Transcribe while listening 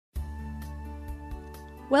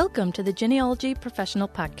Welcome to the Genealogy Professional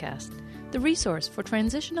Podcast, the resource for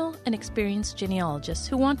transitional and experienced genealogists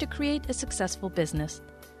who want to create a successful business.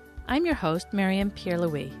 I'm your host, Marianne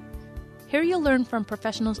Pierre-Louis. Here you'll learn from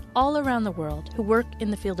professionals all around the world who work in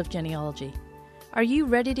the field of genealogy. Are you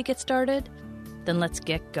ready to get started? Then let's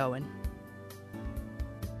get going.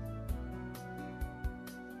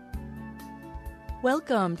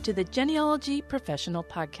 Welcome to the Genealogy Professional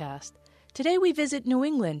Podcast. Today we visit New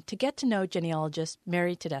England to get to know genealogist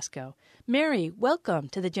Mary Tedesco. Mary, welcome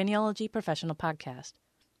to the Genealogy Professional Podcast.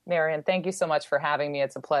 Marianne, thank you so much for having me.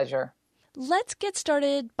 It's a pleasure. Let's get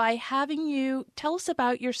started by having you tell us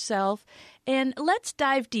about yourself, and let's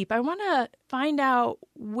dive deep. I want to find out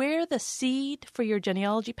where the seed for your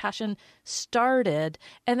genealogy passion started,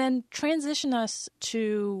 and then transition us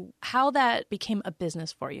to how that became a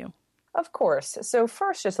business for you. Of course. So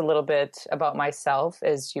first, just a little bit about myself,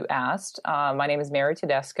 as you asked. My name is Mary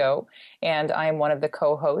Tedesco, and I am one of the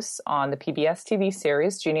co-hosts on the PBS TV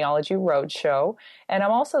series Genealogy Roadshow, and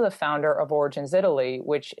I'm also the founder of Origins Italy,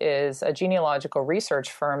 which is a genealogical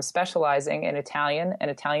research firm specializing in Italian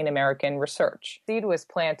and Italian-American research. Seed was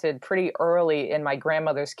planted pretty early in my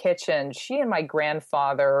grandmother's kitchen. She and my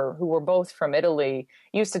grandfather, who were both from Italy,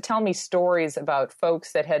 used to tell me stories about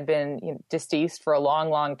folks that had been deceased for a long,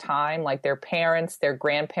 long time, like their parents, their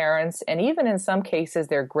grandparents, and even in some cases,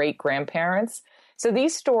 their great-grandparents. So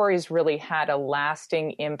these stories really had a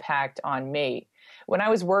lasting impact on me. When I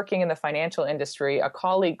was working in the financial industry, a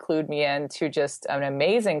colleague clued me in to just an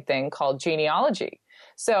amazing thing called genealogy.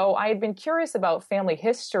 So I had been curious about family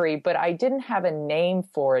history, but I didn't have a name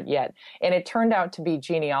for it yet. And it turned out to be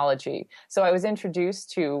genealogy. So I was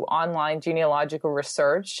introduced to online genealogical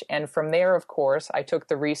research. And from there, of course, I took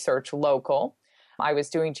the research local. I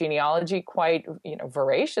was doing genealogy quite,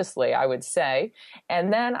 voraciously, I would say.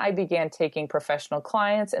 And then I began taking professional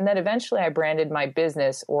clients. And then eventually I branded my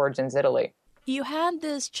business Origins Italy. You had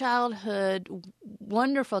this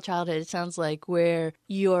wonderful childhood, it sounds like, where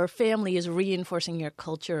your family is reinforcing your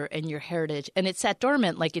culture and your heritage. And it sat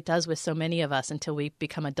dormant like it does with so many of us until we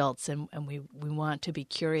become adults and we want to be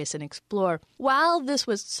curious and explore. While this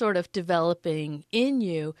was sort of developing in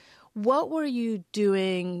you, what were you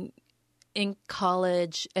doing in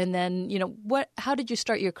college? And then, how did you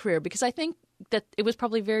start your career? Because I think that it was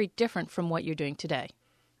probably very different from what you're doing today.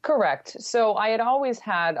 Correct. So I had always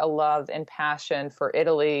had a love and passion for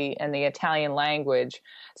Italy and the Italian language.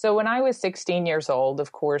 So when I was 16 years old,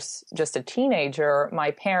 of course, just a teenager, my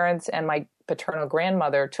parents and my paternal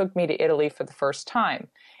grandmother took me to Italy for the first time.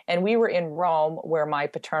 And we were in Rome, where my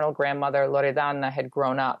paternal grandmother, Loredana, had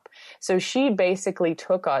grown up. So she basically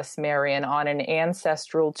took us, Marian, on an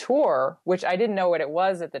ancestral tour, which I didn't know what it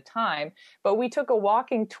was at the time, but we took a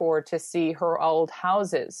walking tour to see her old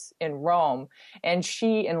houses in Rome. And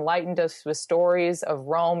she enlightened us with stories of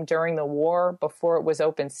Rome during the war, before it was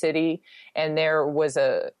open city. And there was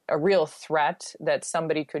a real threat that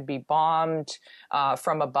somebody could be bombed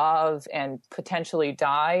from above and potentially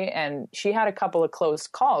die. And she had a couple of close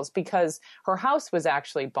calls because her house was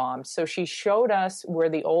actually bombed. So she showed us where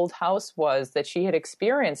the old house was, that she had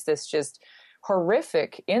experienced this just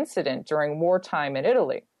horrific incident during wartime in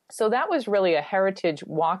Italy. So that was really a heritage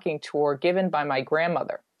walking tour given by my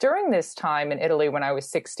grandmother. During this time in Italy, when I was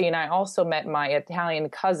 16, I also met my Italian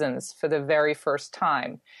cousins for the very first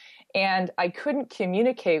time. And I couldn't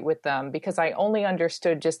communicate with them because I only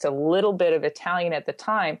understood just a little bit of Italian at the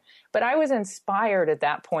time. But I was inspired at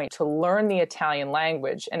that point to learn the Italian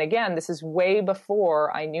language. And again, this is way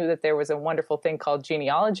before I knew that there was a wonderful thing called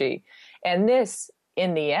genealogy. And this,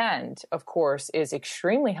 in the end, of course, is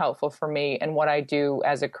extremely helpful for me and what I do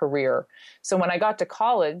as a career. So when I got to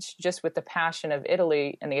college, just with the passion of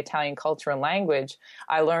Italy and the Italian culture and language,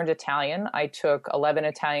 I learned Italian. I took 11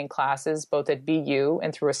 Italian classes, both at BU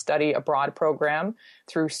and through a study abroad program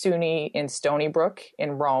through SUNY in Stony Brook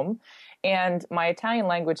in Rome. And my Italian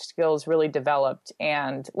language skills really developed.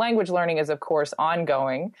 And language learning is, of course,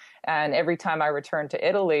 ongoing. And every time I return to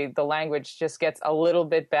Italy, the language just gets a little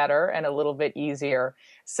bit better and a little bit easier.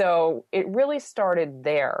 So it really started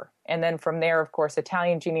there. And then from there, of course,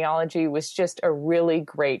 Italian genealogy was just a really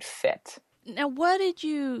great fit. Now, what did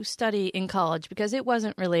you study in college? Because it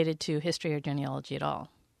wasn't related to history or genealogy at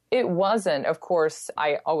all. It wasn't. Of course,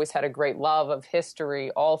 I always had a great love of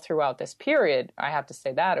history all throughout this period. I have to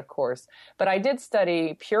say that, of course. But I did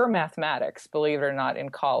study pure mathematics, believe it or not, in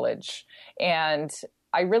college. And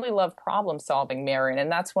I really love problem solving, Marian,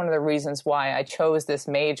 and that's one of the reasons why I chose this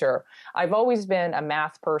major. I've always been a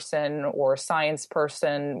math person or a science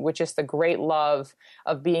person with just the great love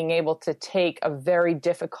of being able to take a very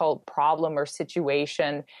difficult problem or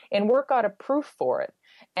situation and work out a proof for it.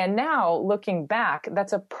 And now, looking back,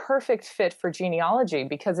 that's a perfect fit for genealogy,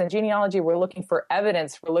 because in genealogy, we're looking for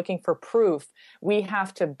evidence, we're looking for proof. We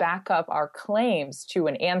have to back up our claims to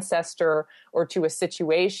an ancestor or to a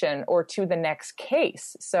situation or to the next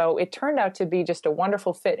case. So it turned out to be just a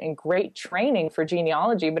wonderful fit and great training for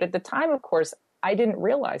genealogy. But at the time, of course, I didn't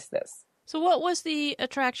realize this. So what was the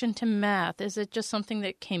attraction to math? Is it just something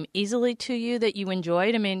that came easily to you that you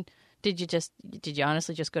enjoyed? I mean, did you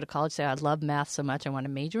honestly just go to college and say, I love math so much, I want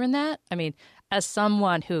to major in that? I mean, as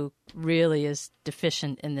someone who really is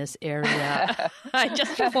deficient in this area, I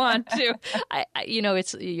just want to,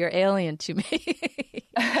 you're alien to me.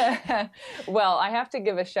 Well, I have to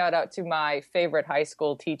give a shout out to my favorite high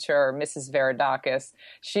school teacher, Mrs. Varadakis.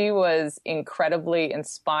 She was incredibly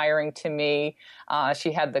inspiring to me.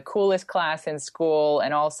 She had the coolest class in school,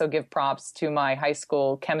 and also give props to my high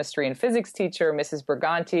school chemistry and physics teacher, Mrs.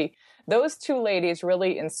 Berganti. Those two ladies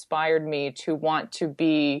really inspired me to want to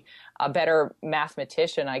be a better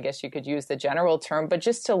mathematician, I guess you could use the general term, but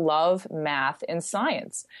just to love math and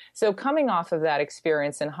science. So coming off of that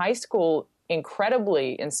experience in high school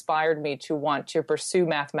incredibly inspired me to want to pursue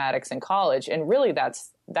mathematics in college. And really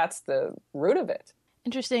that's the root of it.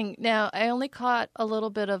 Interesting. Now, I only caught a little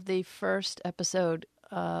bit of the first episode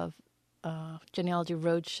of Genealogy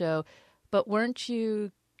Roadshow, but weren't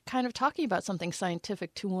you kind of talking about something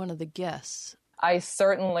scientific to one of the guests? I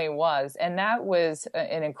certainly was. And that was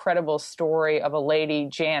an incredible story of a lady,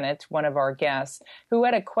 Janet, one of our guests, who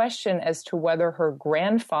had a question as to whether her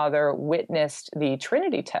grandfather witnessed the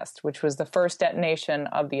Trinity test, which was the first detonation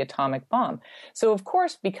of the atomic bomb. So, of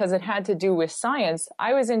course, because it had to do with science,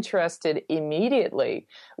 I was interested immediately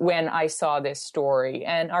when I saw this story.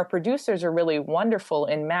 And our producers are really wonderful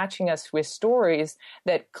in matching us with stories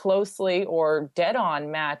that closely or dead on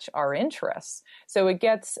match our interests. So it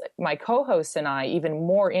gets my co-hosts and I even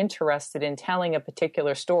more interested in telling a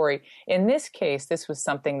particular story. In this case, this was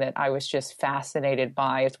something that I was just fascinated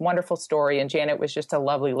by. It's a wonderful story, and Janet was just a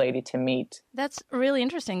lovely lady to meet. That's really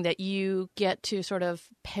interesting that you get to sort of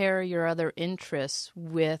pair your other interests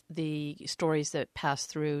with the stories that pass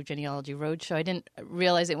through Genealogy Roadshow. I didn't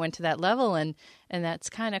realize it went to that level, and that's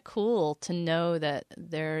kind of cool to know that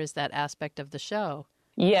there is that aspect of the show.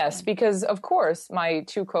 Yes, because of course, my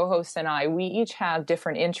two co-hosts and I, we each have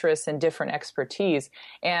different interests and different expertise.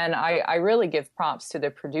 And I really give props to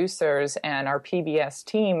the producers and our PBS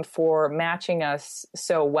team for matching us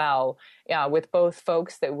so well with both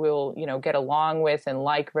folks that we'll, get along with and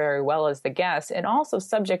like very well as the guests, and also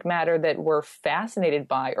subject matter that we're fascinated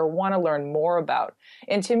by or want to learn more about.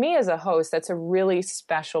 And to me as a host, that's a really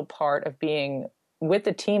special part of being with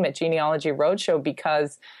the team at Genealogy Roadshow,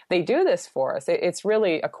 because they do this for us. It's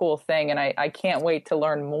really a cool thing, and I can't wait to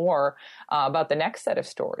learn more about the next set of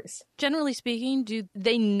stories. Generally speaking, do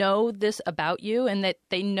they know this about you and that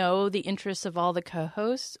they know the interests of all the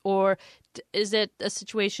co-hosts? Or is it a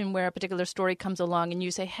situation where a particular story comes along and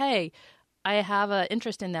you say, hey, I have an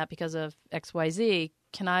interest in that because of XYZ.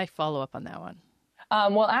 Can I follow up on that one?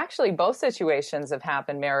 Well, actually, both situations have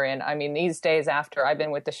happened, Marion. I mean, these days after I've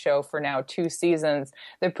been with the show for now 2 seasons,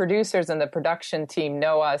 the producers and the production team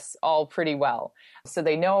know us all pretty well. So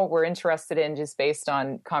they know what we're interested in just based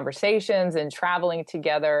on conversations and traveling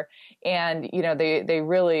together. And, they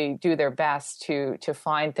really do their best to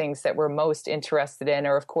find things that we're most interested in.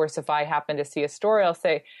 Or, of course, if I happen to see a story, I'll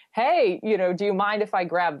say, hey, do you mind if I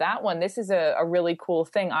grab that one? This is a really cool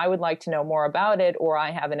thing. I would like to know more about it, or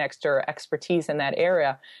I have an extra expertise in that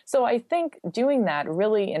area. So I think doing that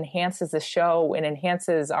really enhances the show and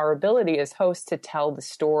enhances our ability as hosts to tell the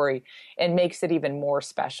story and makes it even more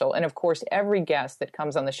special. And of course, every guest that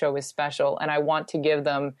comes on the show is special, and I want to give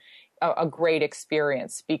them a great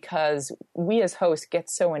experience, because we as hosts get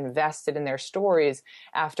so invested in their stories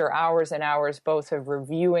after hours and hours both of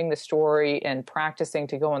reviewing the story and practicing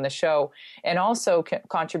to go on the show, and also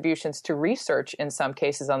contributions to research in some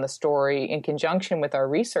cases on the story in conjunction with our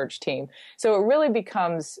research team. So it really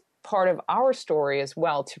becomes part of our story as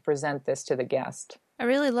well to present this to the guest. I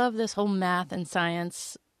really love this whole math and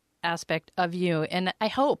science aspect of you. And I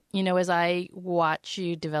hope, as I watch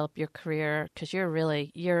you develop your career, because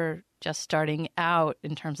you're just starting out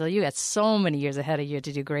in terms of, you got so many years ahead of you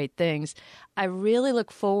to do great things. I really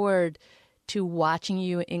look forward to watching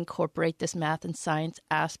you incorporate this math and science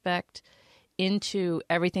aspect into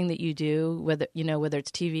everything that you do, whether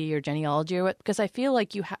it's TV or genealogy or what, because I feel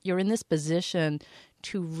like you're in this position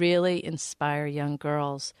to really inspire young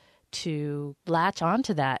girls to latch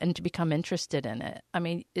onto that and to become interested in it. I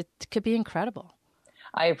mean, it could be incredible.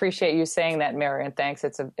 I appreciate you saying that, Marian. Thanks.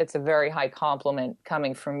 It's a very high compliment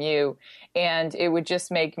coming from you. And it would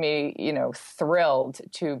just make me, thrilled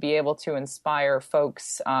to be able to inspire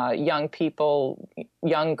folks, young people,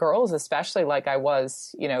 young girls, especially like I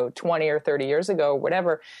was, 20 or 30 years ago,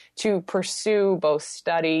 whatever, to pursue both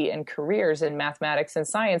study and careers in mathematics and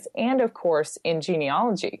science, and of course in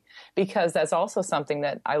genealogy, because that's also something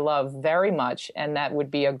that I love very much. And that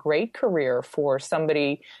would be a great career for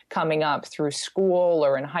somebody coming up through school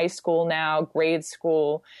or in high school now, grade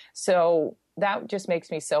school. So that just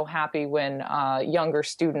makes me so happy when younger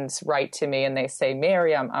students write to me and they say,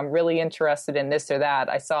 Mary, I'm really interested in this or that.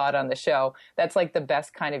 I saw it on the show. That's like the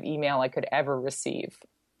best kind of email I could ever receive.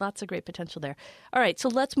 Lots of great potential there. All right, so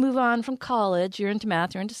let's move on from college. You're into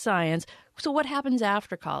math, you're into science. So what happens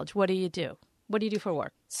after college? What do you do? What do you do for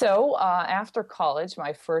work? So after college,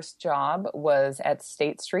 my first job was at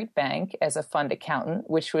State Street Bank as a fund accountant,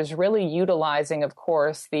 which was really utilizing, of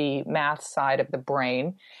course, the math side of the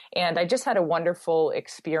brain. And I just had a wonderful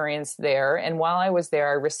experience there. And while I was there,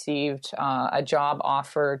 I received a job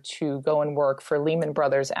offer to go and work for Lehman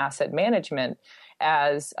Brothers Asset Management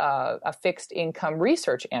as a fixed income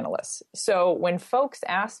research analyst. So when folks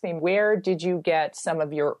ask me, where did you get some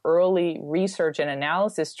of your early research and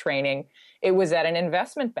analysis training? It was at an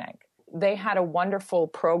investment bank. They had a wonderful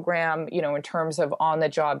program, in terms of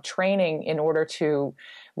on-the-job training in order to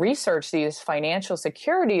research these financial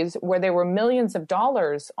securities where there were millions of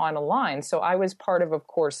dollars on a line. So I was part of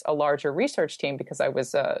course, a larger research team because I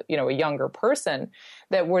was a younger person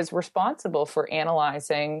that was responsible for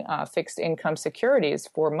analyzing fixed income securities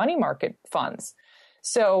for money market funds.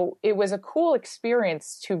 So it was a cool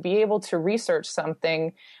experience to be able to research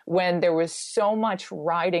something when there was so much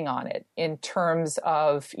riding on it in terms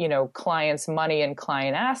of, clients' money and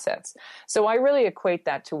client assets. So I really equate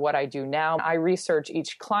that to what I do now. I research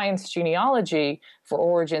each client's genealogy for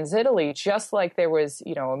Origins Italy, just like there was,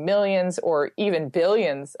 millions or even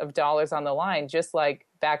billions of dollars on the line, just like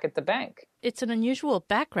back at the bank. It's an unusual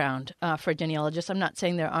background for genealogists. I'm not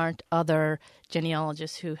saying there aren't other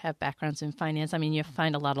genealogists who have backgrounds in finance. I mean, you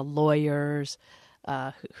find a lot of lawyers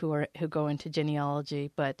who go into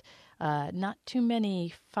genealogy, but not too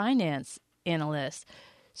many finance analysts.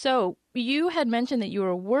 So you had mentioned that you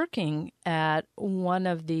were working at one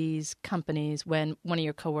of these companies when one of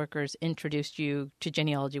your coworkers introduced you to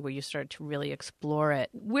genealogy, where you started to really explore it.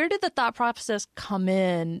 Where did the thought process come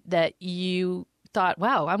in that you thought,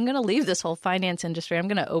 wow, I'm going to leave this whole finance industry. I'm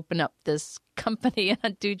going to open up this company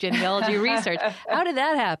and do genealogy research. How did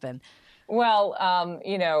that happen? Well,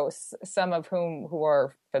 some of who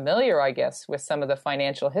are familiar, I guess, with some of the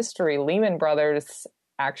financial history, Lehman Brothers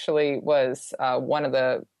actually was one of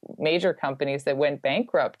the major companies that went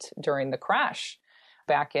bankrupt during the crash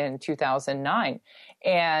back in 2009.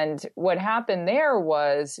 And what happened there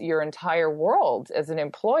was your entire world as an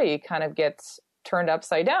employee kind of gets turned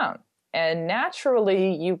upside down. And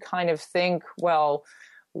naturally, you kind of think, well,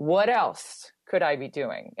 what else could I be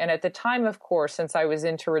doing? And at the time, of course, since I was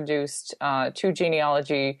introduced to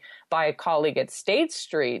genealogy by a colleague at State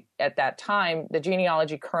Street at that time, the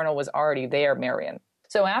genealogy kernel was already there, Marian.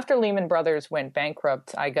 So after Lehman Brothers went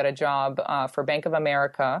bankrupt, I got a job for Bank of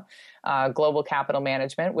America, Global Capital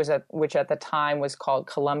Management, which at the time was called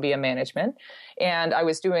Columbia Management. And I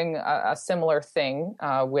was doing a similar thing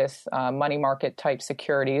with money market type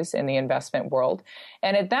securities in the investment world.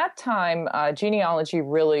 And at that time, genealogy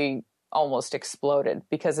really almost exploded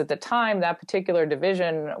because at the time that particular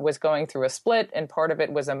division was going through a split and part of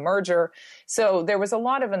it was a merger. So there was a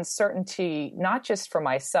lot of uncertainty, not just for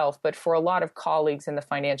myself, but for a lot of colleagues in the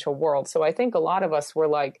financial world. So I think a lot of us were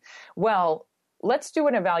like, well, let's do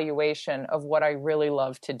an evaluation of what I really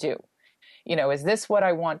love to do. Is this what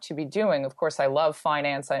I want to be doing? Of course, I love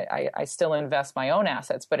finance. I still invest my own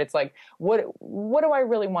assets, but it's like, what do I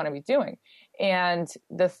really want to be doing? And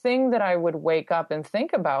the thing that I would wake up and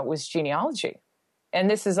think about was genealogy. And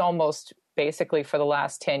this is almost basically for the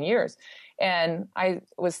last 10 years. And I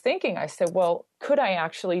was thinking, I said, well, could I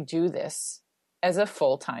actually do this as a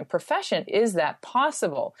full-time profession? Is that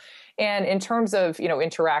possible? And in terms of,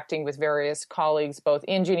 interacting with various colleagues, both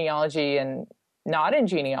in genealogy and not in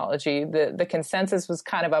genealogy, the consensus was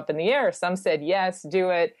kind of up in the air. Some said, yes, do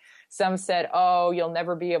it. Some said, oh, you'll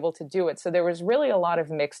never be able to do it. So there was really a lot of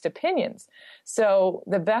mixed opinions. So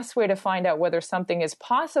the best way to find out whether something is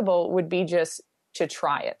possible would be just to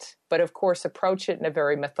try it. But of course, approach it in a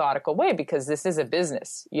very methodical way because this is a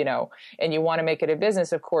business, and you want to make it a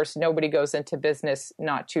business. Of course, nobody goes into business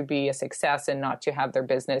not to be a success and not to have their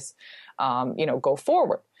business, go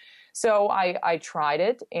forward. So I tried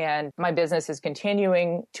it, and my business is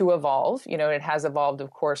continuing to evolve. It has evolved,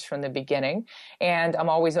 of course, from the beginning, and I'm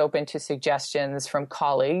always open to suggestions from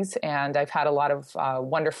colleagues. And I've had a lot of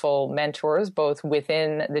wonderful mentors, both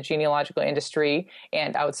within the genealogical industry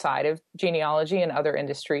and outside of genealogy and other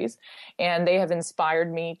industries. And they have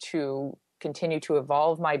inspired me to continue to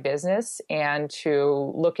evolve my business and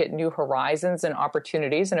to look at new horizons and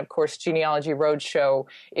opportunities. And of course, Genealogy Roadshow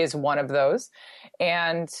is one of those.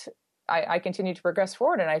 And I continue to progress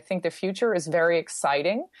forward. And I think the future is very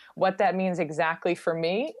exciting. What that means exactly for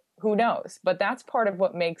me, who knows? But that's part of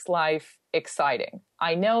what makes life exciting.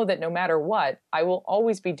 I know that no matter what, I will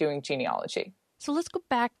always be doing genealogy. So let's go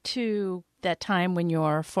back to that time when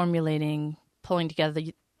you're pulling together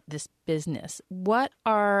this business. What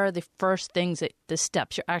are the first things, the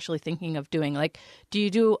steps you're actually thinking of doing? Like, do you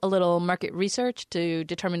do a little market research to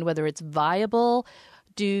determine whether it's viable?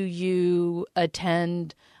 Do you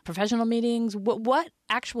attend professional meetings? What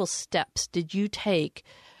actual steps did you take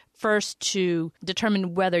first to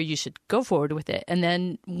determine whether you should go forward with it? And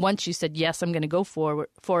then once you said, yes, I'm going to go for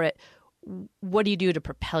it, what do you do to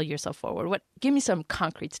propel yourself forward? Give me some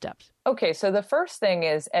concrete steps. Okay, so the first thing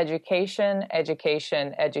is education,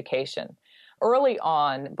 education, education. Early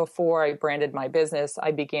on, before I branded my business,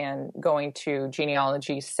 I began going to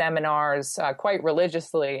genealogy seminars quite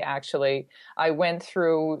religiously, actually. I went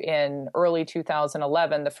through in early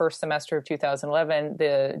 2011, the first semester of 2011,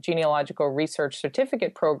 the Genealogical Research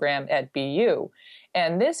Certificate program at BU.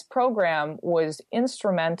 And this program was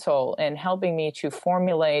instrumental in helping me to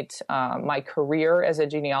formulate my career as a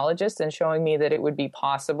genealogist and showing me that it would be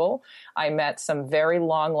possible. I met some very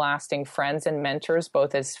long-lasting friends and mentors,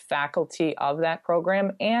 both as faculty of that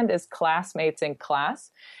program and as classmates in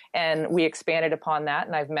class. And we expanded upon that,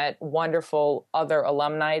 and I've met wonderful other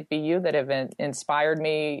alumni at BU that have inspired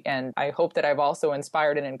me, and I hope that I've also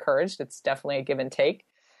inspired and encouraged. It's definitely a give and take.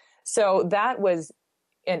 So that was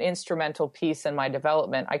an instrumental piece in my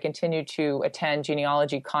development. I continue to attend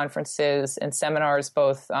genealogy conferences and seminars,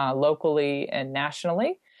 both locally and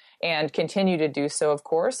nationally, and continue to do so, of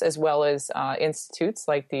course, as well as institutes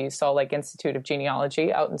like the Salt Lake Institute of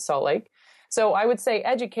Genealogy out in Salt Lake. So I would say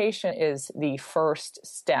education is the first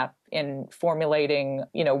step in formulating,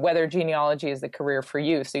 whether genealogy is the career for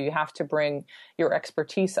you. So you have to bring your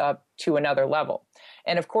expertise up to another level.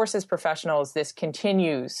 And of course, as professionals, this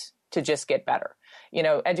continues to just get better.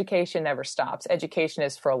 Education never stops. Education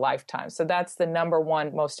is for a lifetime. So that's the number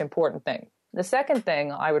one most important thing. The second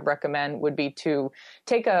thing I would recommend would be to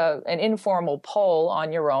take an informal poll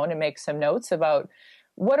on your own and make some notes about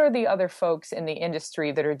what are the other folks in the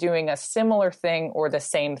industry that are doing a similar thing or the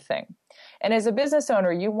same thing. And as a business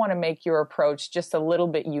owner, you want to make your approach just a little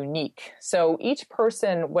bit unique. So each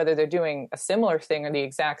person, whether they're doing a similar thing or the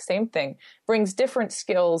exact same thing, brings different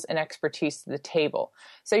skills and expertise to the table.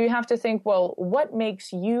 So you have to think, well, what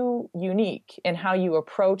makes you unique in how you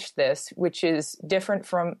approach this, which is different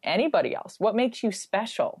from anybody else? What makes you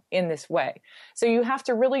special in this way? So you have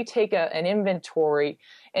to really take an inventory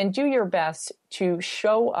and do your best to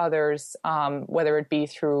show others, whether it be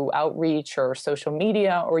through outreach or social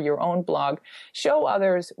media or your own blog, show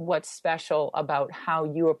others what's special about how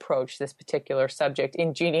you approach this particular subject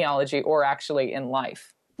in genealogy or actually in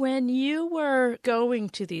life. When you were going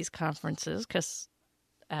to these conferences, because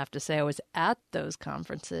I have to say I was at those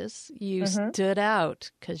conferences, you stood out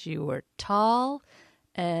because you were tall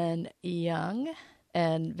and young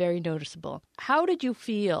and very noticeable. How did you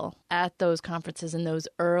feel at those conferences in those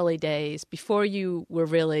early days before you were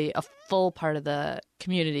really a full part of the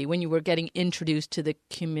community, when you were getting introduced to the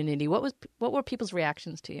community? What were people's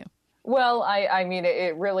reactions to you? Well, I mean,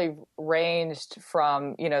 it really ranged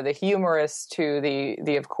from, the humorous to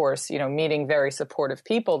the of course, meeting very supportive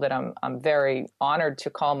people that I'm very honored to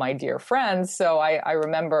call my dear friends. So I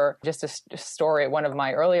remember just a story at one of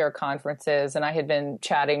my earlier conferences, and I had been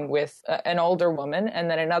chatting with an older woman, and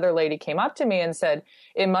then another lady came up to me and said,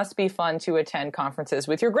 "It must be fun to attend conferences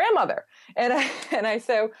with your grandmother." And I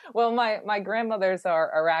said, "Well, my grandmothers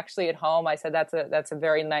are actually at home." I said, "That's a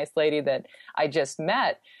very nice lady that I just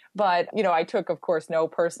met." But, I took, of course, no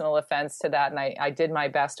personal offense to that. And I did my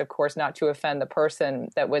best, of course, not to offend the person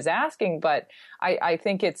that was asking. But I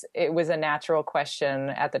think it was a natural question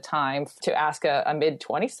at the time to ask a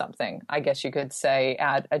mid-20-something, I guess you could say,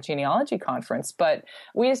 at a genealogy conference. But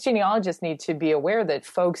we as genealogists need to be aware that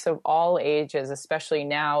folks of all ages, especially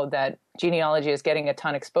now that genealogy is getting a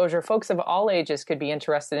ton of exposure. Folks of all ages could be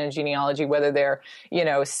interested in genealogy, whether they're,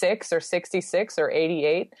 6 or 66 or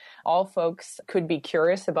 88. All folks could be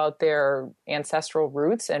curious about their ancestral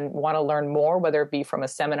roots and want to learn more, whether it be from a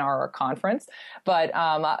seminar or a conference. But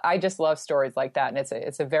I just love stories like that. And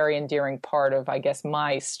it's a very endearing part of, I guess,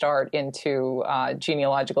 my start into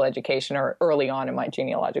genealogical education, or early on in my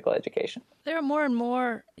genealogical education. There are more and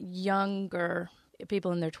more younger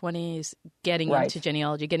people in their 20s getting into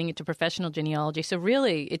genealogy, getting into professional genealogy. So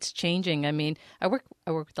really, it's changing. I mean, I work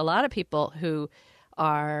with a lot of people who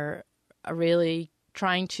are really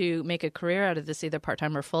trying to make a career out of this, either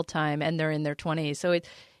part-time or full-time, and they're in their 20s. So it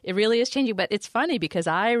really is changing. But it's funny because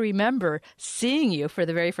I remember seeing you for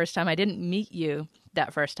the very first time. I didn't meet you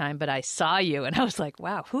that first time, but I saw you and I was like,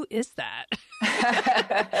 wow, who is that?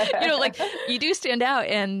 You do stand out,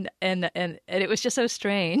 and it was just so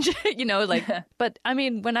strange, but I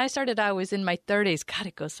mean, when I started, I was in my 30s. God,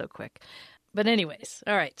 it goes so quick. But anyways,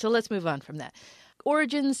 all right, so let's move on from that.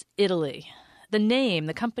 Origins Italy.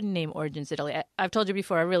 The company name Origins Italy. I've told you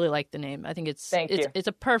before, I really like the name. I think it's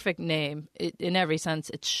a perfect name in every sense.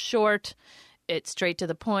 It's short, it's straight to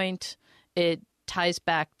the point, it ties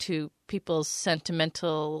back to people's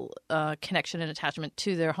sentimental connection and attachment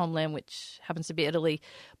to their homeland, which happens to be Italy.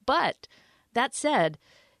 But that said,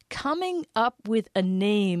 coming up with a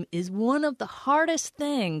name is one of the hardest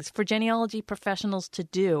things for genealogy professionals to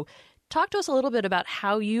do. Talk to us a little bit about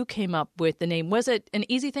how you came up with the name. Was it an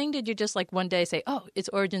easy thing? Did you just one day say, oh, it's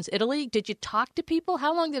Origins Italy? Did you talk to people?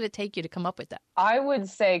 How long did it take you to come up with that? I would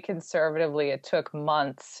say conservatively, it took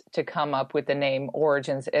months to come up with the name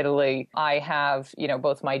Origins Italy. I have,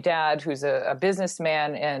 both my dad, who's a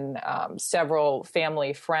businessman, and several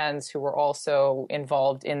family friends who were also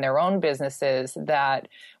involved in their own businesses that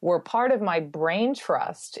were part of my brain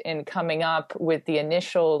trust in coming up with the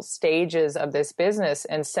initial stages of this business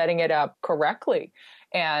and setting it up correctly.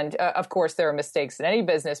 And of course, there are mistakes in any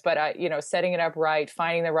business, but setting it up right,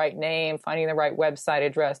 finding the right name, finding the right website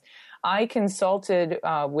address. I consulted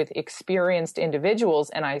with experienced individuals,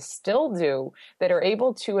 and I still do, that are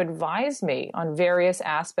able to advise me on various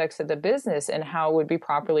aspects of the business and how it would be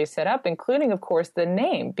properly set up, including, of course, the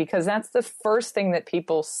name, because that's the first thing that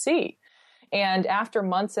people see. And after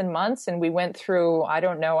months and months, and we went through,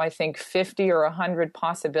 I think 50 or 100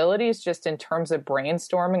 possibilities just in terms of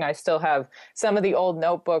brainstorming. I still have some of the old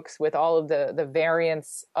notebooks with all of the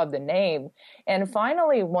variants of the name. And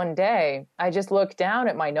finally, one day, I just looked down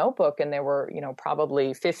at my notebook, and there were,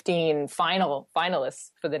 probably 15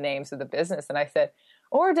 finalists for the names of the business. And I said,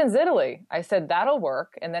 Origins Italy. I said, that'll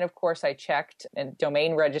work. And then, of course, I checked in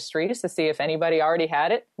domain registries to see if anybody already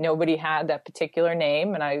had it. Nobody had that particular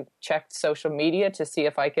name. And I checked social media to see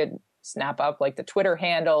if I could snap up the Twitter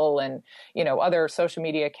handle and, other social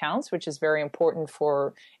media accounts, which is very important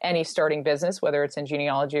for any starting business, whether it's in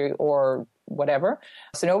genealogy or whatever.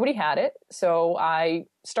 So nobody had it. So I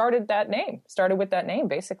started with that name,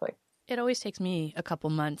 basically. It always takes me a couple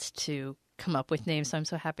months to come up with names, so I'm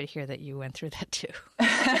so happy to hear that you went through that too.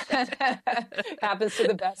 Happens to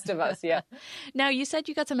the best of us, yeah. Now, you said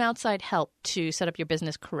you got some outside help to set up your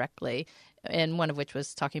business correctly, and one of which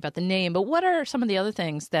was talking about the name. But what are some of the other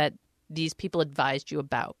things that these people advised you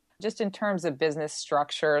about? Just in terms of business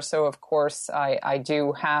structure, so of course I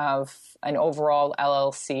do have an overall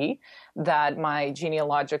LLC that my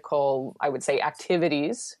genealogical, I would say,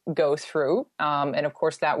 activities go through. And of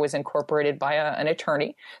course, that was incorporated by an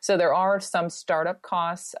attorney. So there are some startup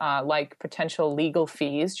costs, like potential legal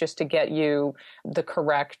fees, just to get you the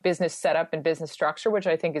correct business setup and business structure, which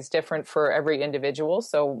I think is different for every individual.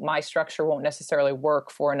 So my structure won't necessarily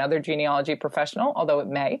work for another genealogy professional, although it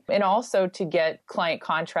may. And also to get client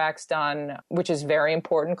contracts done, which is very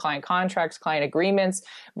important, client contracts, client agreements,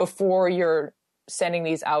 before you're sending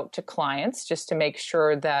these out to clients, just to make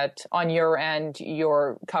sure that on your end,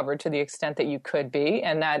 you're covered to the extent that you could be.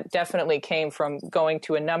 And that definitely came from going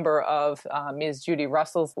to a number of Ms. Judy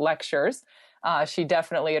Russell's lectures. She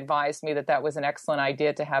definitely advised me that that was an excellent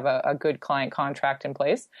idea to have a good client contract in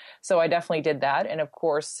place. So I definitely did that. And of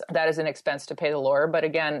course, that is an expense to pay the lawyer. But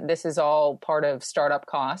again, this is all part of startup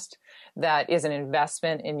cost. That is an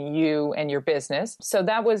investment in you and your business. So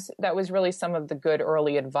that was really some of the good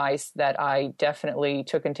early advice that I definitely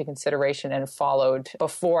took into consideration and followed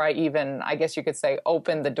before I even, I guess you could say,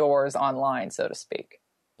 opened the doors online, so to speak.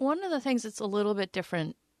 One of the things that's a little bit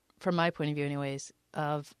different, from my point of view anyways,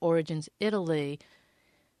 of Origins Italy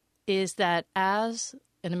is that as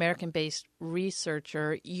an American-based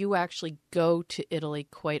researcher, you actually go to Italy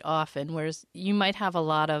quite often, whereas you might have a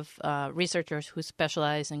lot of researchers who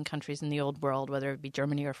specialize in countries in the old world, whether it be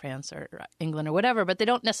Germany or France or England or whatever, but they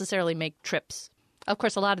don't necessarily make trips Of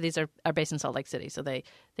course, a lot of these are based in Salt Lake City, so they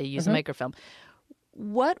use a microfilm.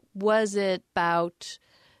 What was it about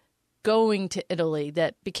going to Italy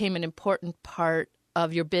that became an important part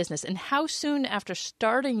of your business? And how soon after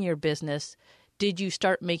starting your business did you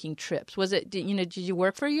start making trips? Was it, did you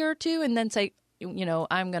work for a year or two and then say,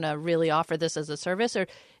 I'm going to really offer this as a service? Or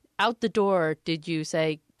out the door, did you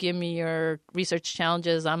say, give me your research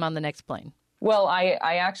challenges, I'm on the next plane? Well, I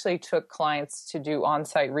actually took clients to do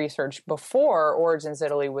on-site research before Origins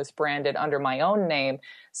Italy was branded under my own name.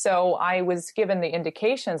 So I was given the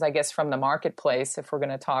indications, I guess, from the marketplace, if we're going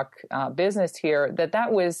to talk business here,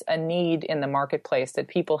 that was a need in the marketplace, that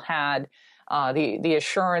people had the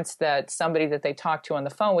assurance that somebody that they talked to on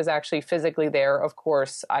the phone was actually physically there. Of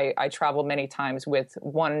course, I travel many times with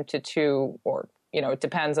 1 to 2, or it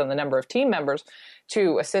depends on the number of team members,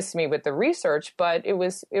 to assist me with the research. But it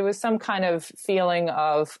was some kind of feeling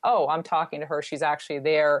of, oh, I'm talking to her. She's actually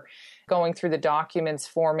there going through the documents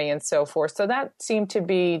for me and so forth. So that seemed to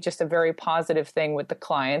be just a very positive thing with the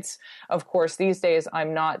clients. Of course, these days,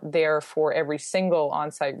 I'm not there for every single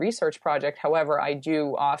on-site research project. However, I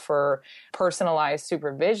do offer personalized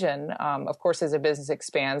supervision. Of course, as a business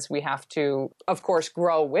expands, we have to, of course,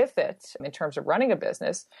 grow with it in terms of running a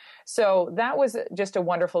business. So that was just a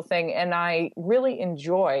wonderful thing. And I really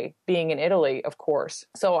enjoy being in Italy, of course.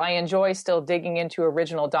 So I enjoy still digging into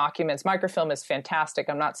original documents. Microfilm is fantastic.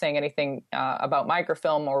 I'm not saying anything about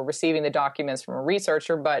microfilm or receiving the documents from a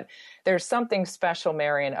researcher, but there's something special,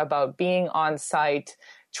 Marion, about being on site,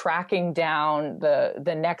 tracking down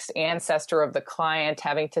the next ancestor of the client,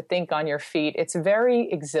 having to think on your feet. It's very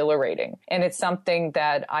exhilarating. And it's something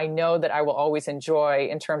that I know that I will always enjoy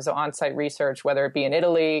in terms of on-site research, whether it be in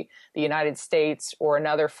Italy, the United States, or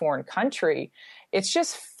another foreign country. It's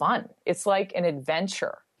just fun. It's like an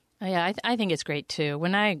adventure. Oh, yeah, I think it's great too.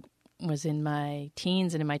 When I was in my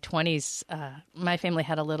teens and in my 20s, my family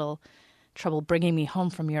had a little trouble bringing me home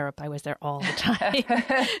from Europe. I was there all the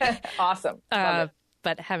time. Awesome.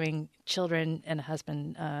 But having children and a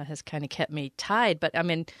husband has kind of kept me tied. But I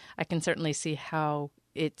mean, I can certainly see how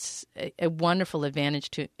it's a wonderful advantage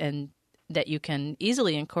and that you can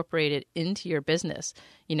easily incorporate it into your business,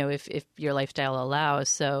 if your lifestyle allows.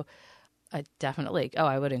 So I definitely,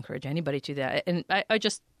 I would encourage anybody to do that. And I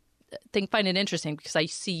just find it interesting because I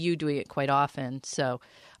see you doing it quite often. So,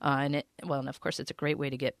 and of course, it's a great way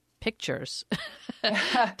to get pictures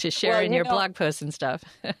to share in your blog posts and stuff.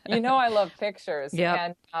 I love pictures.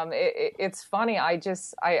 Yep. And it's funny.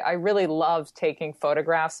 I really love taking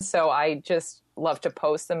photographs. So I just love to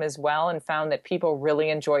post them as well, and found that people really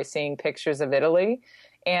enjoy seeing pictures of Italy.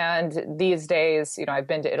 And these days, I've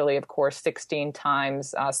been to Italy, of course, 16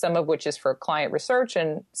 times, some of which is for client research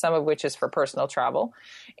and some of which is for personal travel.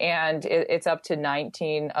 And it's up to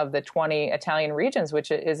 19 of the 20 Italian regions,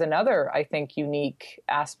 which is another, I think, unique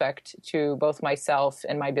aspect to both myself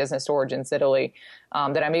and my business Origins Italy,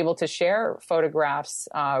 that I'm able to share photographs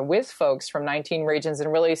with folks from 19 regions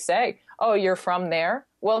and really say, oh, you're from there?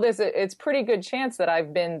 Well, it's pretty good chance that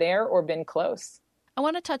I've been there or been close. I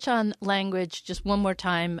want to touch on language just one more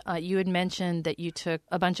time. You had mentioned that you took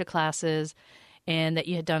a bunch of classes and that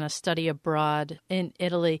you had done a study abroad in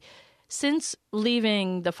Italy. Since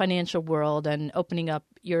leaving the financial world and opening up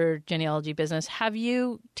your genealogy business, have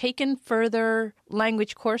you taken further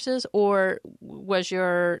language courses, or was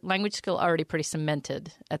your language skill already pretty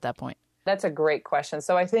cemented at that point? That's a great question.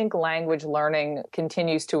 So I think language learning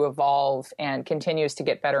continues to evolve and continues to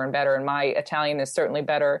get better and better. And my Italian is certainly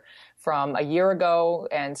better from a year ago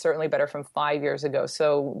and certainly better from 5 years ago.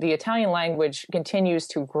 So the Italian language continues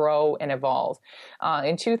to grow and evolve.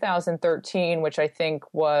 In 2013, which I think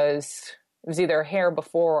was either a hair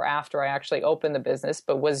before or after I actually opened the business,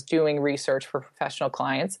 but was doing research for professional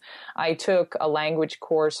clients, I took a language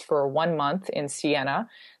course for 1 month in Siena.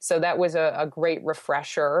 So that was a great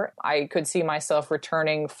refresher. I could see myself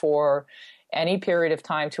returning for any period of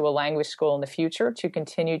time to a language school in the future to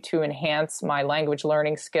continue to enhance my language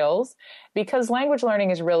learning skills, because language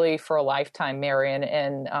learning is really for a lifetime, Marion.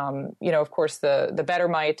 And, of course, the better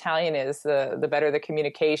my Italian is, the better the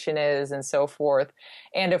communication is and so forth.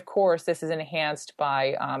 And of course, this is enhanced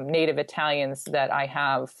by native Italians that I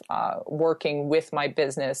have working with my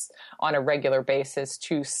business on a regular basis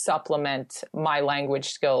to supplement my language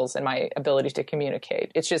skills and my ability to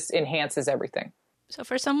communicate. It just enhances everything. So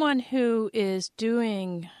for someone who is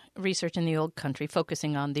doing research in the old country,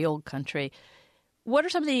 focusing on the old country, what are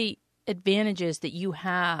some of the advantages that you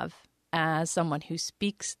have as someone who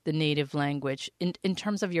speaks the native language in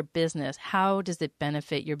terms of your business? How does it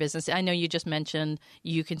benefit your business? I know you just mentioned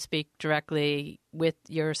you can speak directly with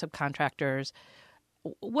your subcontractors.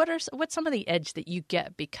 What's some of the edge that you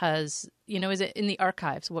get because, is it in the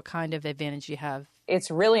archives? What kind of advantage you have? It's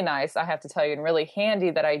really nice, I have to tell you, and really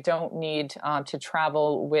handy that I don't need to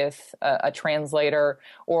travel with a translator,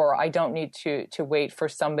 or I don't need to wait for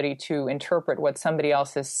somebody to interpret what somebody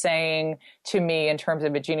else is saying to me in terms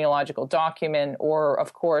of a genealogical document, or,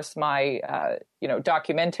 of course, my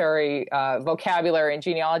documentary vocabulary and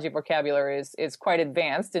genealogy vocabulary is quite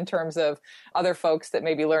advanced in terms of other folks that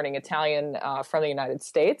may be learning Italian from the United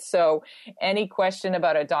States. So any question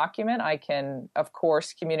about a document, I can, of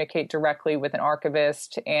course, communicate directly with an archivist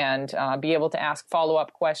and be able to ask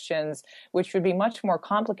follow-up questions, which would be much more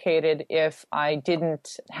complicated if I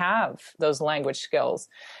didn't have those language skills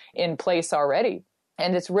in place already.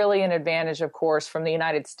 And it's really an advantage, of course, from the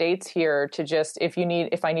United States here to just, if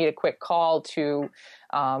I need a quick call to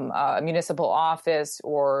a municipal office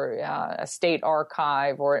or a state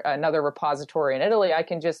archive or another repository in Italy, I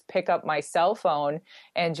can just pick up my cell phone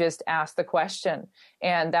and just ask the question.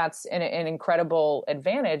 And that's an incredible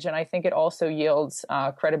advantage. And I think it also yields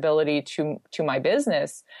credibility to my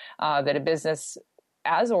business, that a business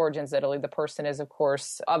as Origins Italy, the person is, of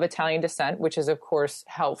course, of Italian descent, which is, of course,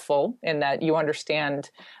 helpful in that you understand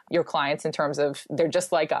your clients in terms of they're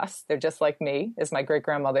just like us. They're just like me, as my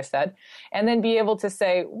great-grandmother said. And then be able to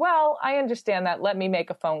say, well, I understand that. Let me make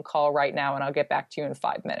a phone call right now, and I'll get back to you in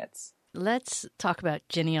 5 minutes. Let's talk about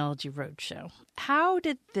Genealogy Roadshow. How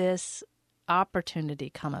did this opportunity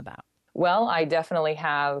come about? Well, I definitely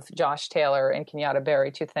have Josh Taylor and Kenyatta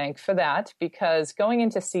Berry to thank for that, because going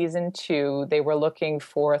into season 2, they were looking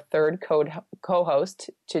for a third co-host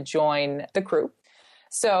to join the crew.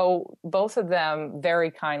 So both of them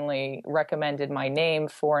very kindly recommended my name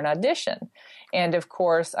for an audition. And of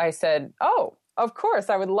course, I said, oh, of course,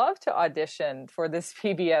 I would love to audition for this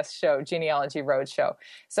PBS show, Genealogy Roadshow.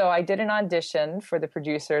 So I did an audition for the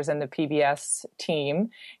producers and the PBS team,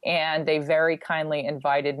 and they very kindly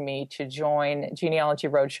invited me to join Genealogy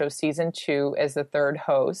Roadshow Season 2 as the third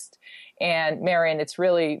host. And Marion, it's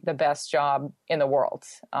really the best job in the world.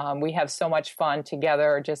 We have so much fun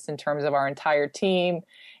together just in terms of our entire team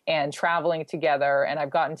and traveling together. And I've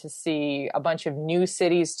gotten to see a bunch of new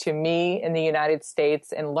cities to me in the United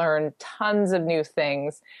States and learn tons of new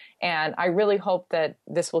things. And I really hope that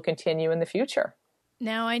this will continue in the future.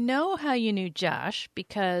 Now, I know how you knew Josh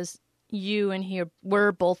because you and he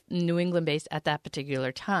were both New England based at that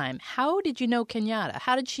particular time. How did you know Kenyatta?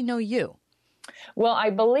 How did she know you? Well,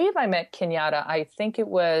 I believe I met Kenyatta. I think it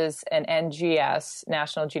was an NGS,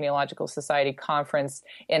 National Genealogical Society conference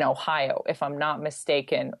in Ohio, if I'm not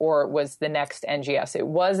mistaken, or it was the next NGS. It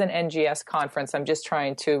was an NGS conference. I'm just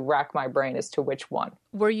trying to rack my brain as to which one.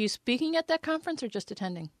 Were you speaking at that conference or just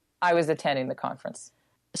attending? I was attending the conference.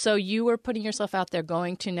 So you were putting yourself out there,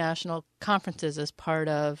 going to national conferences as part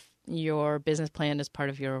of your business plan, as part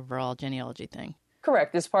of your overall genealogy thing?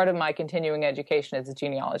 Correct. As part of my continuing education as a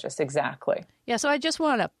genealogist. Exactly. Yeah. So I just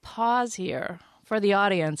want to pause here for the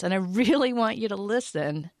audience, and I really want you to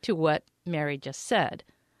listen to what Mary just said,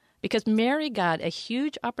 because Mary got a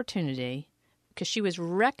huge opportunity because she was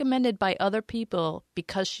recommended by other people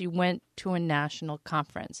because she went to a national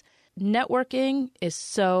conference. Networking is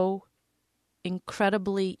so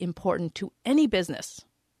incredibly important to any business,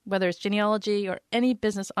 whether it's genealogy or any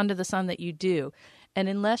business under the sun that you do. And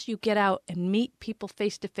unless you get out and meet people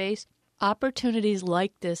face to face, opportunities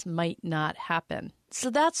like this might not happen. So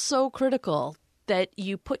that's so critical that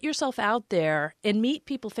you put yourself out there and meet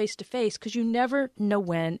people face to face, because you never know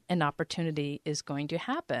when an opportunity is going to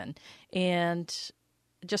happen. And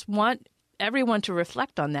just want everyone to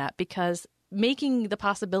reflect on that, because making the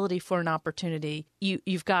possibility for an opportunity,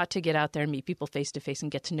 you've got to get out there and meet people face to face and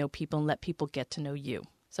get to know people and let people get to know you.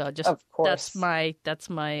 So just of course. That's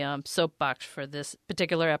my soapbox for this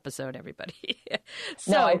particular episode, everybody.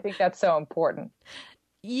 So, no, I think that's so important.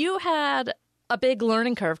 You had a big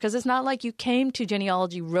learning curve, because it's not like you came to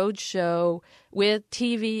Genealogy Roadshow with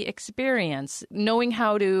TV experience, knowing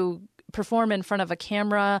how to perform in front of a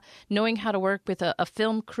camera, knowing how to work with a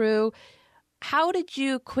film crew. How did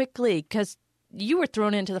you quickly, because you were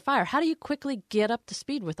thrown into the fire, how do you quickly get up to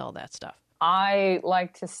speed with all that stuff? I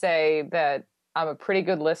like to say that I'm a pretty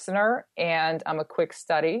good listener and I'm a quick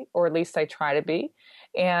study, or at least I try to be.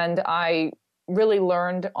 And I really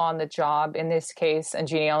learned on the job, in this case, in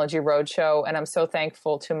Genealogy Roadshow. And I'm so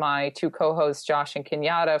thankful to my two co-hosts, Josh and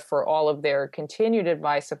Kenyatta, for all of their continued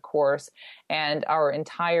advice, of course, and our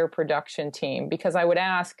entire production team. Because I would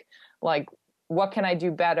ask, like, what can I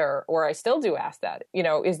do better? Or I still do ask that,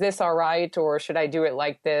 is this all right? Or should I do it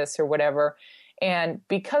like this or whatever? And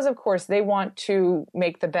because, of course, they want to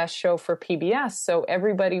make the best show for PBS, so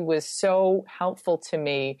everybody was so helpful to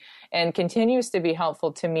me and continues to be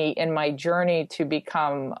helpful to me in my journey to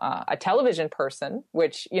become a television person,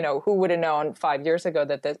 which, who would have known 5 years ago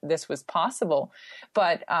that this was possible.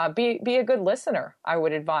 But be a good listener, I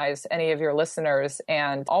would advise any of your listeners,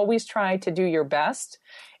 and always try to do your best.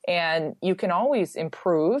 And you can always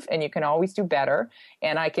improve and you can always do better.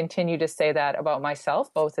 And I continue to say that about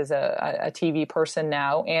myself, both as a TV person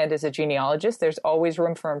now and as a genealogist. There's always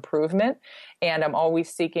room for improvement. And I'm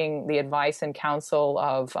always seeking the advice and counsel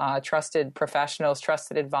of trusted professionals,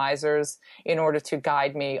 trusted advisors in order to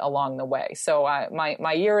guide me along the way. So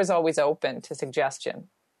my ear is always open to suggestion.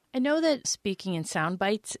 I know that speaking in sound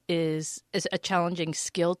bites is a challenging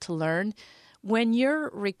skill to learn. When you're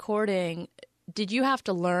recording, did you have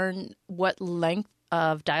to learn what length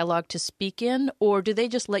of dialogue to speak in, or do they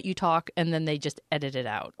just let you talk and then they just edit it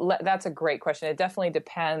out? That's a great question. It definitely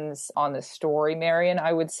depends on the story, Marion,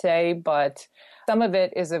 I would say. But some of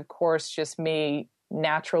it is, of course, just me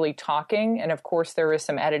naturally talking. And of course, there is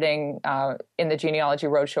some editing in the Genealogy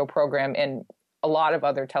Roadshow program and a lot of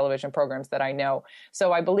other television programs that I know.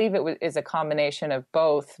 So I believe it is a combination of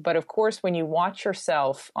both. But of course, when you watch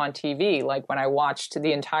yourself on TV, like when I watched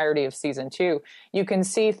the entirety of season 2, you can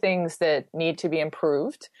see things that need to be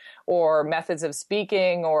improved, or methods of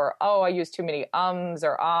speaking, or, I use too many ums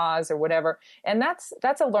or ahs or whatever. And that's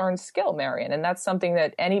a learned skill, Marion. And that's something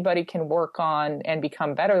that anybody can work on and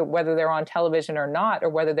become better, whether they're on television or not, or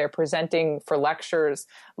whether they're presenting for lectures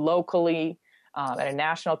locally, at a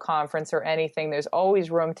national conference or anything. There's always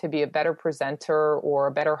room to be a better presenter or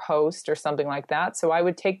a better host or something like that. So I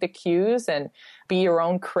would take the cues and be your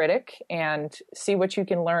own critic and see what you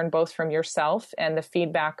can learn both from yourself and the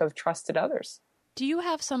feedback of trusted others. Do you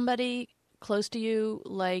have somebody close to you,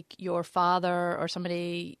 like your father or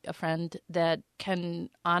somebody, a friend, that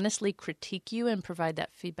can honestly critique you and provide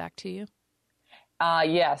that feedback to you?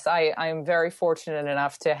 Yes, I'm very fortunate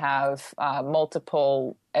enough to have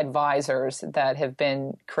multiple advisors that have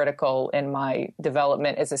been critical in my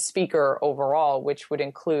development as a speaker overall, which would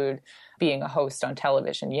include being a host on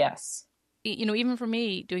television. Yes. Even for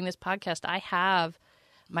me doing this podcast, I have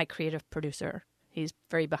my creative producer. He's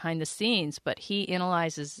very behind the scenes, but he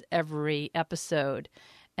analyzes every episode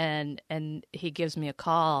and he gives me a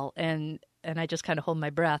call and I just kind of hold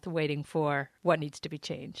my breath waiting for what needs to be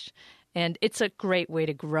changed. And it's a great way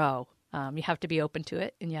to grow. You have to be open to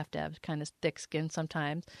it, and you have to have kind of thick skin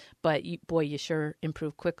sometimes. But you sure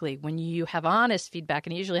improve quickly when you have honest feedback,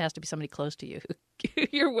 and it usually has to be somebody close to you who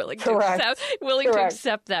you're willing to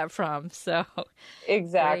accept that from. So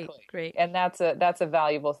exactly, great. And that's a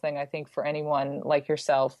valuable thing, I think, for anyone like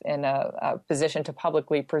yourself in a position to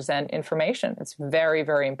publicly present information. It's very,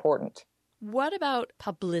 very important. What about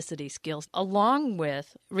publicity skills? Along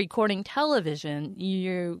with recording television,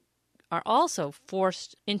 you are also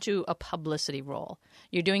forced into a publicity role.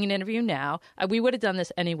 You're doing an interview now. We would have done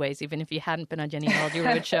this anyways, even if you hadn't been on Genealogy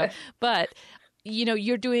Roadshow. But,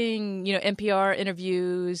 you're doing, NPR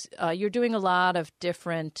interviews. You're doing a lot of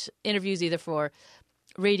different interviews, either for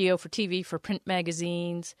radio, for TV, for print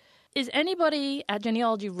magazines. Is anybody at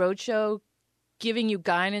Genealogy Roadshow giving you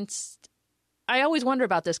guidance? I always wonder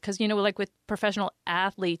about this because, like with professional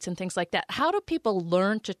athletes and things like that, how do people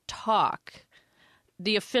learn to talk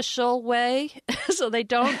the official way so they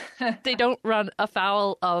don't run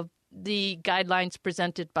afoul of the guidelines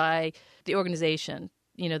presented by the organization,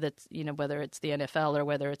 that's, whether it's the NFL or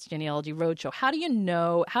whether it's Genealogy Roadshow? How do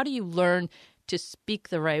you learn to speak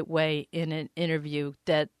the right way in an interview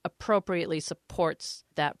that appropriately supports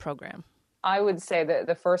that program? I would say that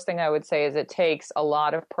the first thing I would say is it takes a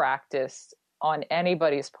lot of practice on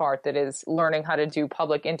anybody's part that is learning how to do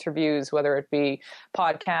public interviews, whether it be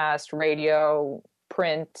podcast, radio,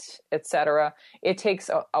 print, etc. It takes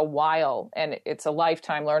a while, and it's a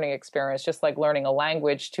lifetime learning experience, just like learning a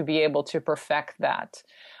language, to be able to perfect that.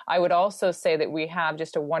 I would also say that we have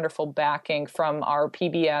just a wonderful backing from our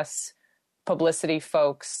PBS publicity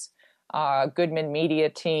folks, Goodman Media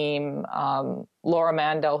team, Laura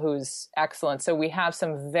Mandel, who's excellent. So we have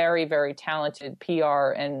some very, very talented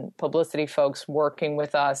PR and publicity folks working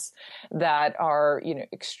with us that are,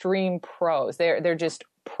 extreme pros. They're just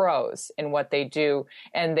pros in what they do,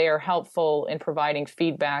 and they are helpful in providing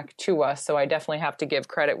feedback to us. So I definitely have to give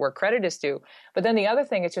credit where credit is due. But then the other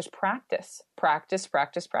thing is just practice,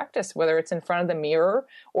 whether it's in front of the mirror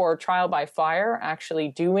or trial by fire, actually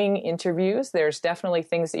doing interviews. There's definitely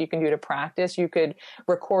things that you can do to practice. You could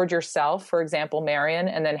record yourself, for example, Marion,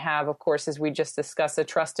 and then have, of course, as we just discussed, a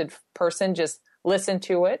trusted person just listen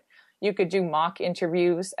to it. You could do mock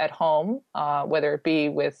interviews at home, whether it be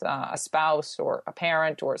with a spouse or a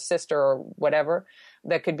parent or a sister or whatever.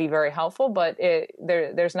 That could be very helpful, but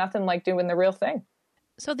there's nothing like doing the real thing.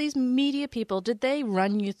 So these media people, did they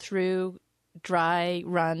run you through dry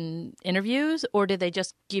run interviews, or did they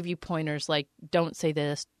just give you pointers like, don't say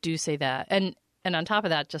this, do say that? And on top of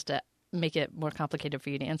that, just to make it more complicated for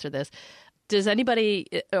you to answer this, does anybody,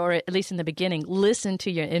 or at least in the beginning, listen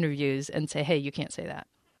to your interviews and say, hey, you can't say that?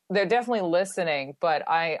 They're definitely listening, but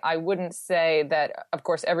I wouldn't say that, of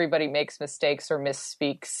course, everybody makes mistakes or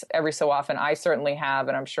misspeaks every so often. I certainly have,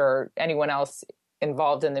 and I'm sure anyone else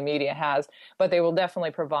involved in the media has, but they will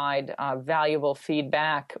definitely provide valuable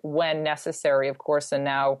feedback when necessary, of course. And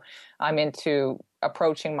now I'm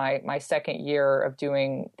approaching my second year of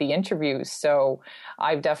doing the interviews. So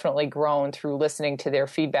I've definitely grown through listening to their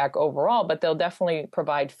feedback overall, but they'll definitely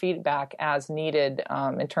provide feedback as needed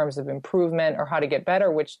in terms of improvement or how to get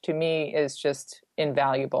better, which to me is just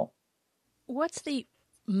invaluable. What's the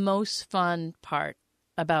most fun part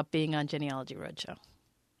about being on Genealogy Roadshow?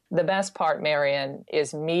 The best part, Marian,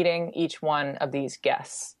 is meeting each one of these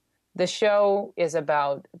guests. The show is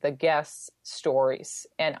about the guests' stories,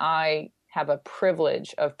 and I have a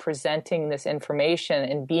privilege of presenting this information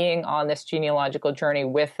and being on this genealogical journey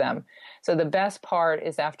with them. So the best part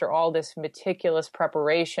is, after all this meticulous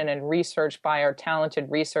preparation and research by our talented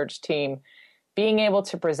research team, being able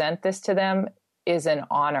to present this to them is an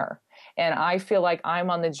honor. And I feel like I'm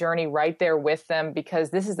on the journey right there with them, because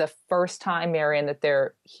this is the first time, Marian, that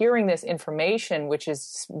they're hearing this information, which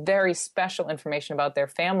is very special information about their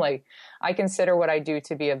family. I consider what I do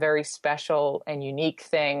to be a very special and unique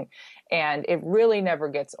thing. And it really never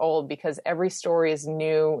gets old, because every story is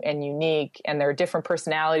new and unique, and there are different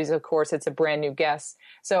personalities. Of course, it's a brand new guest.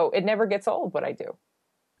 So it never gets old, what I do.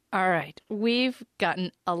 All right. We've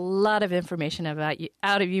gotten a lot of information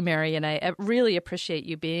out of you, Mary, and I really appreciate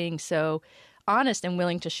you being so honest and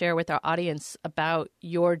willing to share with our audience about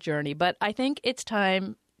your journey. But I think it's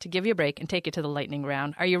time to give you a break and take it to the lightning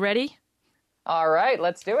round. Are you ready? All right,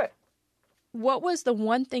 let's do it. What was the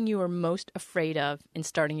one thing you were most afraid of in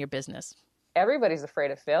starting your business? Everybody's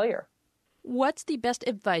afraid of failure. What's the best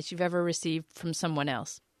advice you've ever received from someone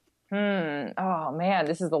else? Oh, man,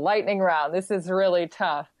 this is the lightning round. This is really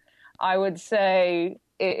tough. I would say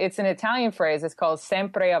it's an Italian phrase. It's called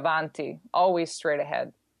sempre avanti, always straight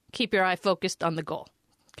ahead. Keep your eye focused on the goal.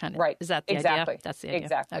 Kind of. Right. Is that the exactly. idea? That's the idea.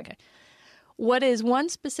 Exactly. Okay. What is one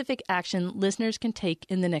specific action listeners can take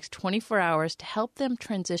in the next 24 hours to help them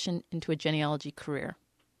transition into a genealogy career?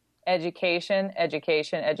 Education,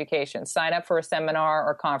 education, education. Sign up for a seminar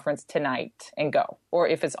or conference tonight and go. Or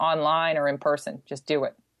if it's online or in person, just do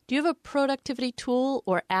it. Do you have a productivity tool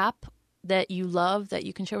or app that you love that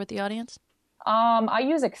you can share with the audience? I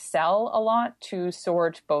use Excel a lot to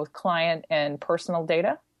sort both client and personal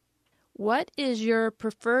data. What is your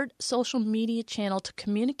preferred social media channel to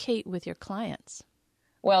communicate with your clients?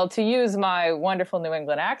 Well, to use my wonderful New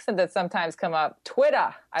England accent that sometimes come up,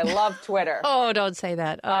 Twitter. I love Twitter. Oh, don't say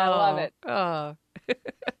that. Oh, I love it. Oh.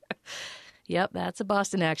 Yep, that's a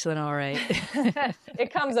Boston accent, all right.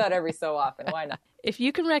 It comes out every so often. Why not? If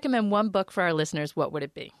you can recommend one book for our listeners, what would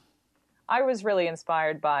it be? I was really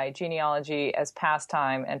inspired by Genealogy as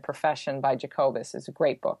Pastime and Profession by Jacobus. It's a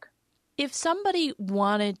great book. If somebody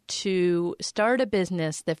wanted to start a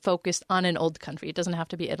business that focused on an old country, it doesn't have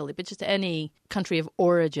to be Italy, but just any country of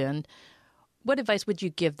origin, what advice would you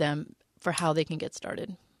give them for how they can get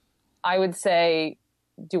started? I would say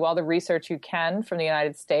do all the research you can from the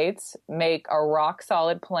United States, make a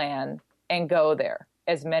rock-solid plan, and go there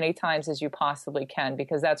as many times as you possibly can,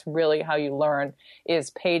 because that's really how you learn, is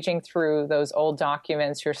paging through those old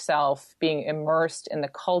documents yourself, being immersed in the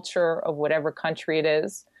culture of whatever country it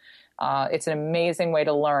is. It's an amazing way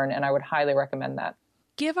to learn, and I would highly recommend that.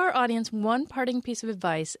 Give our audience one parting piece of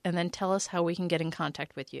advice, and then tell us how we can get in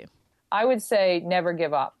contact with you. I would say never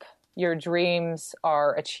give up. Your dreams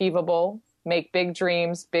are achievable. Make big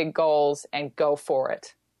dreams, big goals, and go for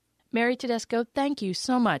it. Mary Tedesco, thank you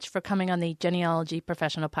so much for coming on the Genealogy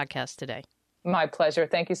Professional Podcast today. My pleasure.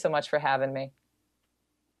 Thank you so much for having me.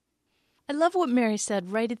 I love what Mary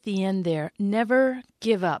said right at the end there. Never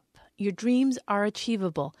give up. Your dreams are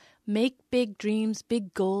achievable. Make big dreams,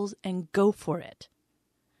 big goals, and go for it.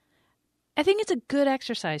 I think it's a good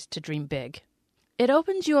exercise to dream big. It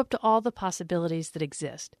opens you up to all the possibilities that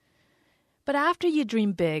exist. But after you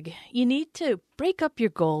dream big, you need to break up your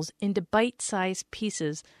goals into bite-sized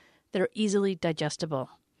pieces that are easily digestible.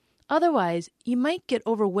 Otherwise, you might get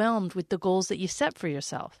overwhelmed with the goals that you set for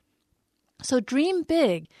yourself. So dream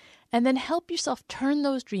big, and then help yourself turn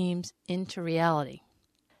those dreams into reality.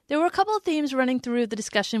 There were a couple of themes running through the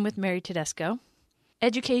discussion with Mary Tedesco.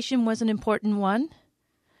 Education was an important one.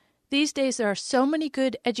 These days, there are so many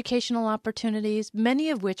good educational opportunities, many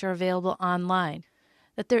of which are available online,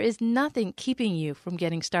 that there is nothing keeping you from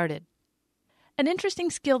getting started. An interesting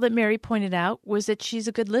skill that Mary pointed out was that she's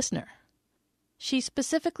a good listener. She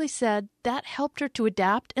specifically said that helped her to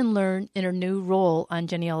adapt and learn in her new role on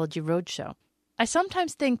Genealogy Roadshow. I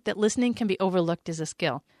sometimes think that listening can be overlooked as a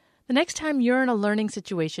skill. The next time you're in a learning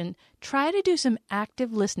situation, try to do some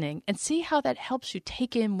active listening and see how that helps you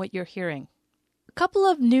take in what you're hearing. A couple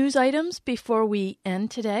of news items before we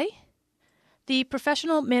end today. The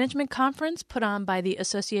Professional Management Conference put on by the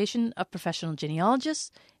Association of Professional Genealogists,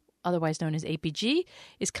 otherwise known as APG,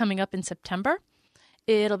 is coming up in September.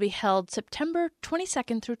 It'll be held September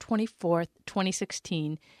 22nd through 24th,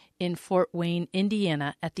 2016 in Fort Wayne,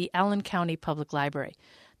 Indiana at the Allen County Public Library.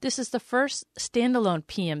 This is the first standalone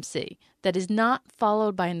PMC that is not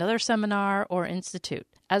followed by another seminar or institute.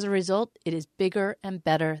 As a result, it is bigger and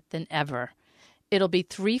better than ever. It'll be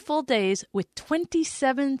 3 full days with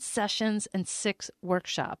 27 sessions and 6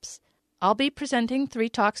 workshops. I'll be presenting 3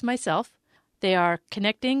 talks myself. They are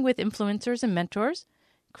connecting with influencers and mentors,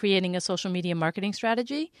 creating a social media marketing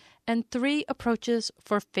strategy, and 3 approaches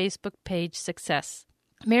for Facebook page success.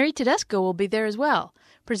 Mary Tedesco will be there as well,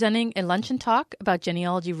 presenting a luncheon talk about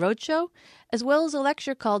Genealogy Roadshow, as well as a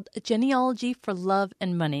lecture called Genealogy for Love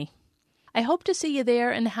and Money. I hope to see you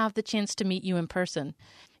there and have the chance to meet you in person.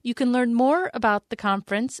 You can learn more about the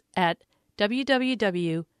conference at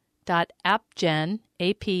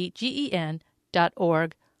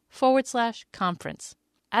www.apgen.org/conference.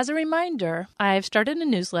 As a reminder, I've started a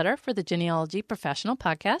newsletter for the Genealogy Professional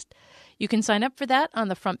podcast. You can sign up for that on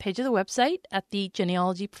the front page of the website at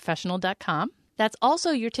thegenealogyprofessional.com. That's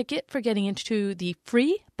also your ticket for getting into the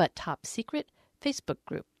free but top secret Facebook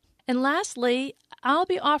group. And lastly, I'll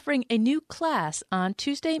be offering a new class on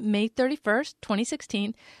Tuesday, May 31st,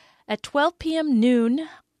 2016 at 12 p.m. noon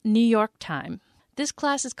New York time. This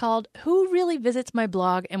class is called Who Really Visits My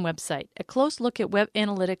Blog and Website? A close look at web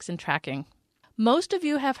analytics and tracking. Most of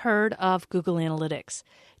you have heard of Google Analytics.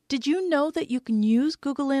 Did you know that you can use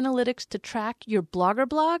Google Analytics to track your Blogger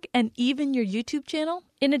blog and even your YouTube channel?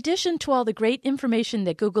 In addition to all the great information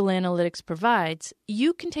that Google Analytics provides,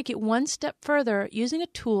 you can take it one step further using a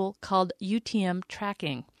tool called UTM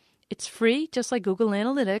tracking. It's free, just like Google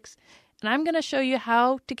Analytics, and I'm going to show you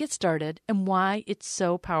how to get started and why it's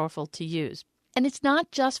so powerful to use. And it's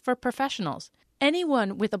not just for professionals.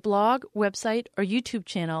 Anyone with a blog, website, or YouTube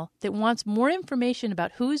channel that wants more information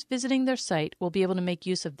about who's visiting their site will be able to make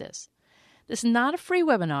use of this. This is not a free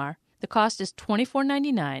webinar. The cost is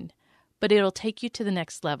 $24.99, but it'll take you to the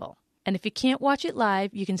next level. And if you can't watch it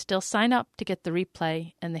live, you can still sign up to get the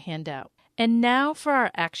replay and the handout. And now for our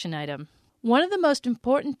action item. One of the most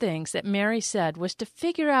important things that Mary said was to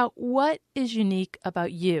figure out what is unique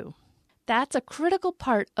about you. That's a critical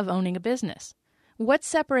part of owning a business. What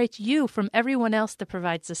separates you from everyone else that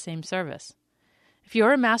provides the same service? If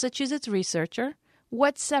you're a Massachusetts researcher,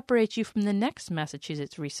 what separates you from the next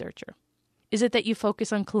Massachusetts researcher? Is it that you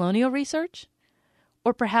focus on colonial research?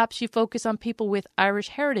 Or perhaps you focus on people with Irish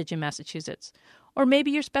heritage in Massachusetts? Or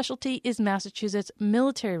maybe your specialty is Massachusetts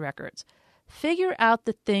military records. Figure out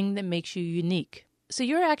the thing that makes you unique. So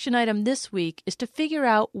your action item this week is to figure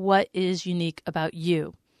out what is unique about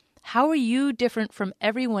you. How are you different from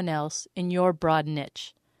everyone else in your broad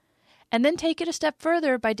niche? And then take it a step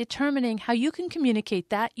further by determining how you can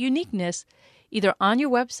communicate that uniqueness either on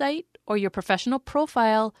your website or your professional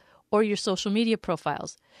profile or your social media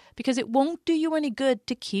profiles, because it won't do you any good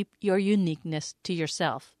to keep your uniqueness to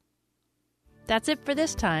yourself. That's it for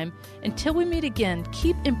this time. Until we meet again,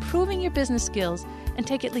 keep improving your business skills and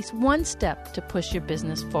take at least one step to push your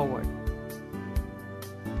business forward.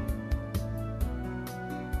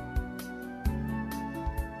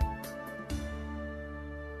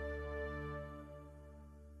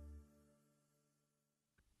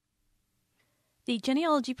 The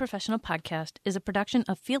Genealogy Professional Podcast is a production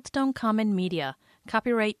of Fieldstone Common Media,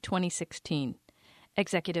 copyright 2016.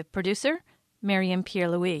 Executive producer, Marianne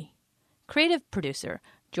Pierre-Louis. Creative producer,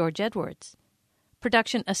 George Edwards.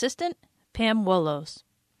 Production assistant, Pam Wolos.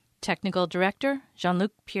 Technical director,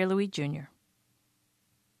 Jean-Luc Pierre-Louis Jr.